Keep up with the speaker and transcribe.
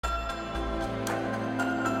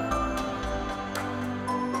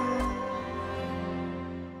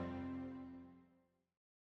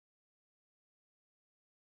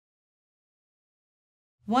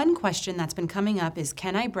One question that's been coming up is,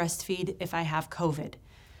 can I breastfeed if I have COVID?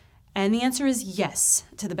 And the answer is yes.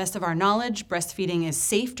 To the best of our knowledge, breastfeeding is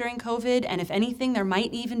safe during COVID, and if anything, there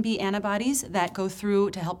might even be antibodies that go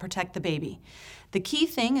through to help protect the baby. The key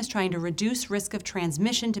thing is trying to reduce risk of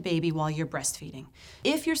transmission to baby while you're breastfeeding.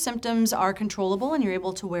 If your symptoms are controllable and you're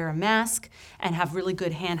able to wear a mask and have really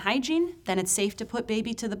good hand hygiene, then it's safe to put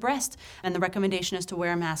baby to the breast, and the recommendation is to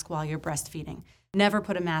wear a mask while you're breastfeeding. Never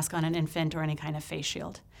put a mask on an infant or any kind of face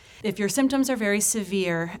shield. If your symptoms are very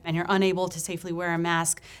severe and you're unable to safely wear a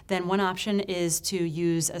mask, then one option is to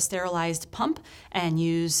use a sterilized pump and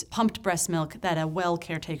use pumped breast milk that a well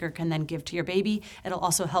caretaker can then give to your baby. It'll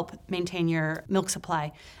also help maintain your milk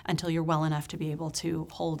supply until you're well enough to be able to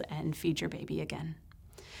hold and feed your baby again.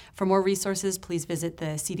 For more resources, please visit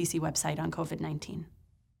the CDC website on COVID-19.